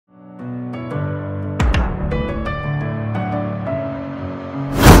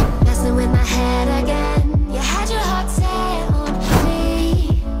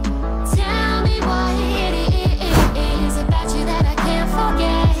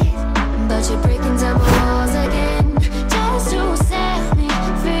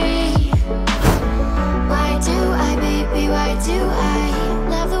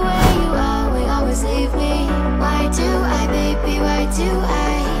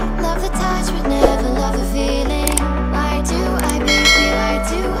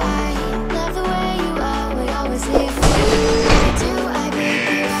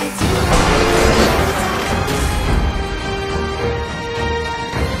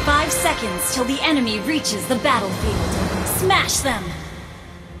seconds till the enemy reaches the battlefield. Smash them!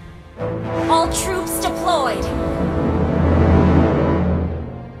 All troops deployed!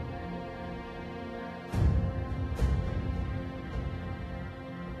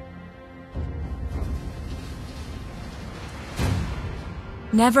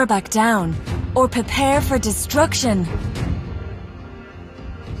 Never back down, or prepare for destruction.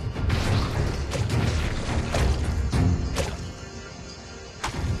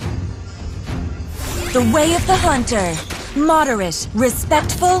 The way of the hunter. Moderate,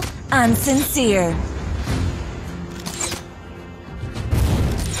 respectful, and sincere.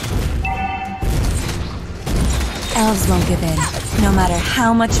 Elves won't give in, no matter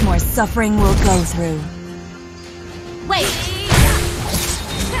how much more suffering we'll go through. Wait!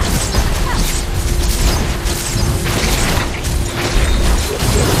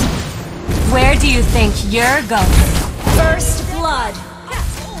 Where do you think you're going? First blood!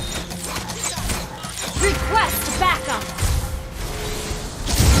 Request backup!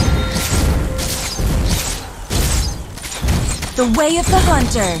 The way of the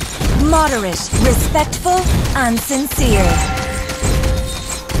hunter. Moderate, respectful, and sincere.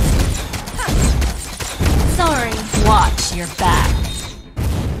 Sorry. Watch your back.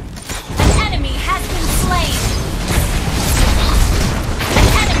 An enemy has been slain! An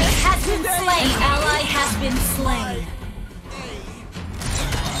enemy has been slain! An ally has been slain!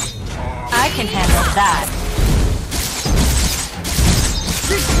 I can handle that.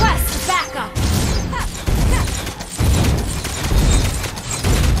 Request backup!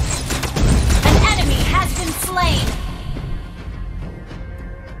 An enemy has been slain!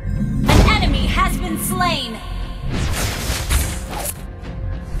 An enemy has been slain!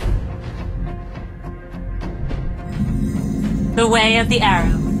 The way of the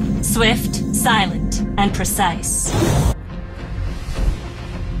arrow. Swift, silent, and precise.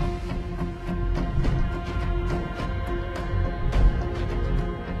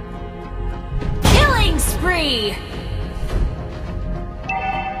 Killing spree!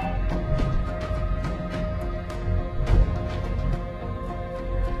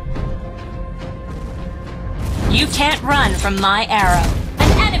 You can't run from my arrow.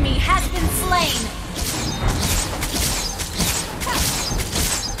 An enemy has been slain!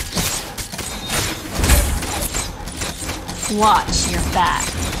 Watch your back.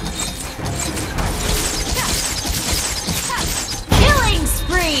 Killing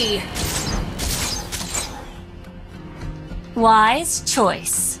spree! Wise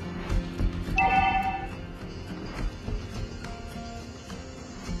choice.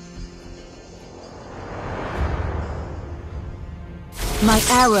 My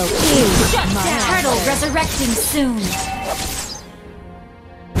arrow is Shut my down! Turtle resurrecting soon!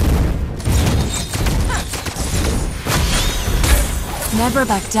 Never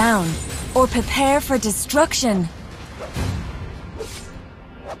back down, or prepare for destruction.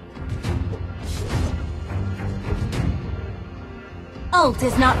 Ult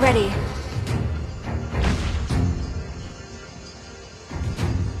is not ready.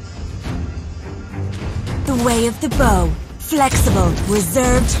 The way of the bow. Flexible,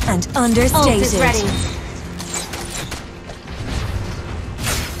 reserved, and understated. Ult is ready.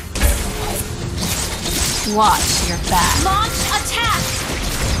 Watch your back. Launch attack!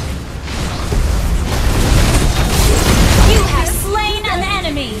 You have slain an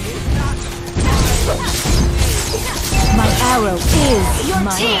enemy! My arrow is Your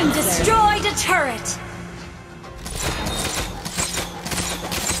my team answer. destroyed a turret!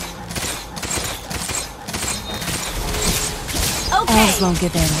 Okay! Elves won't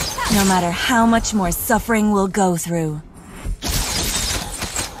give in, no matter how much more suffering we'll go through.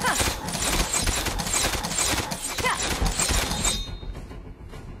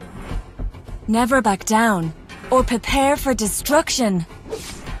 Never back down, or prepare for destruction.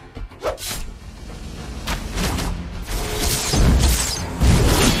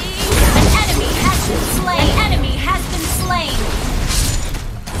 An enemy has been slain! An enemy has been slain!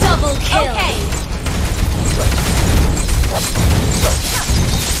 Double kill! Okay!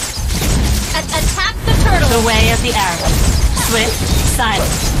 Attack the turtle! The way of the arrow. Swift,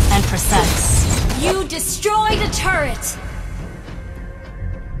 silent, and precise. You destroyed a turret!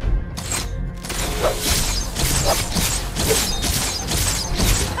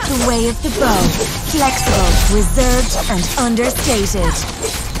 The way of the bow. Flexible, reserved, and understated.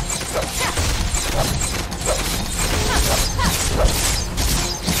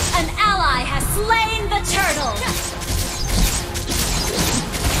 An ally has slain the turtle!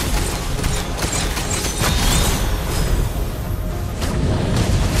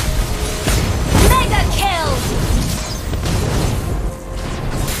 Mega kill!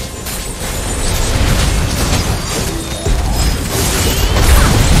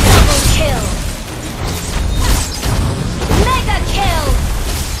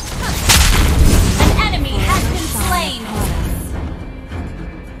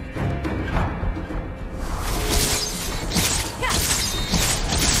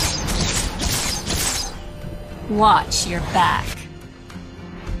 Watch your back.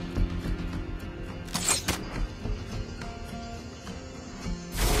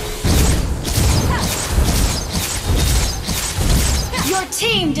 Your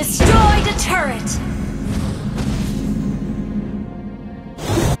team destroyed a turret!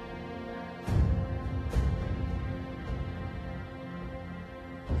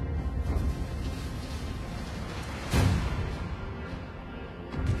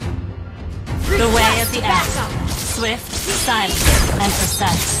 The way of the Acner. Swift, silent, and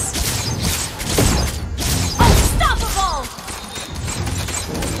precise. Unstoppable!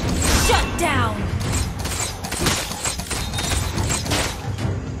 Shut down!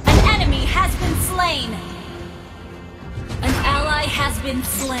 An enemy has been slain! An ally has been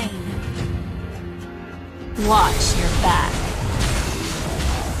slain. Watch your back.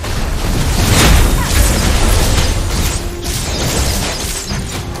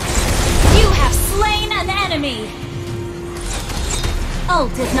 Slain an enemy!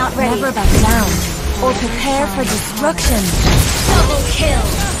 Ult is not ready. Never back down or prepare for destruction. Double kill!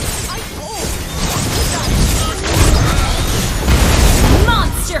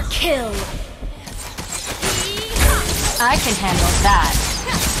 Monster kill! I can handle that.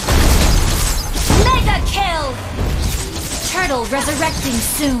 Mega kill! Turtle resurrecting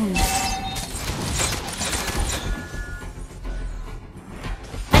soon.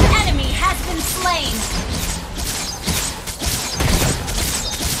 Has been slain.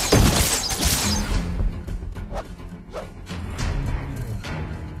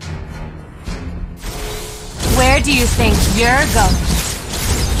 Where do you think you're going?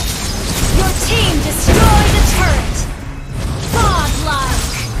 Your team destroyed a turret.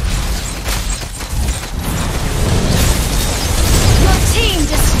 Godlike. Your team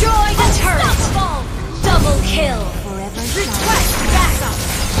destroyed a turret. Double kill. Request backup.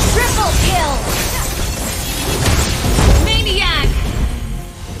 Triple kill! Maniac!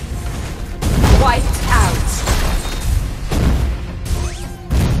 Wiped out.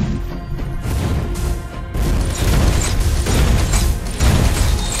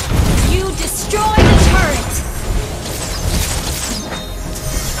 You destroyed a turret!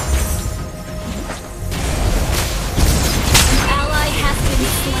 An ally has been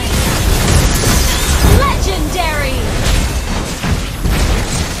slain. Legendary!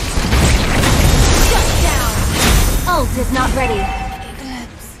 Ult is not ready.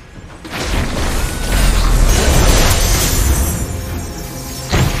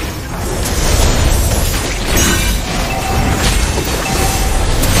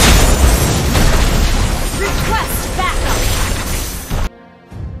 Request backup.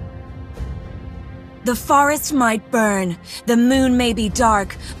 The forest might burn, the moon may be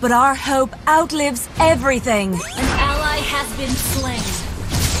dark, but our hope outlives everything. An ally has been slain.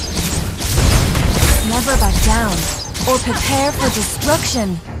 Never back down or prepare for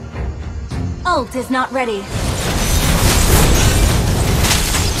destruction. Ult is not ready.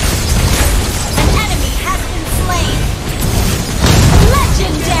 An enemy has been slain.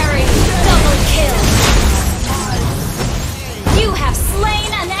 Legendary! Double kill! You have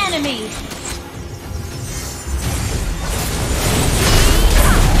slain an enemy!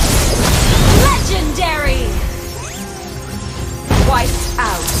 Legendary! Wiped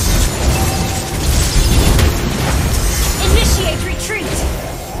out. Initiate retreat!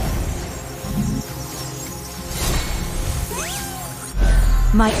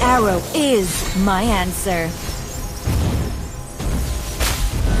 My arrow is my answer.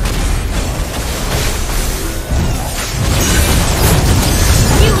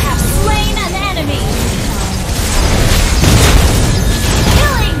 You have slain an enemy!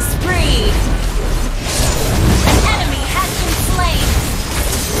 Killing spree! An enemy has been slain!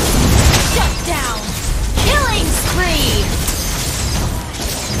 Shut down! Killing spree!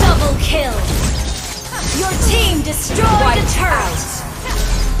 Double kill! Your team destroyed a turret!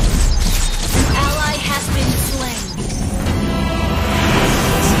 An ally has been slain.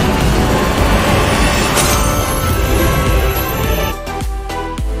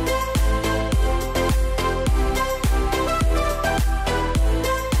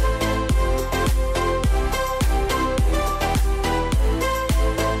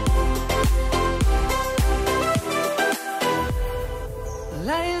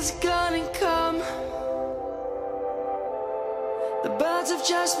 Lion's gonna come. The birds have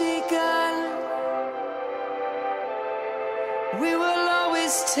just begun. We will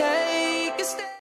always take a step.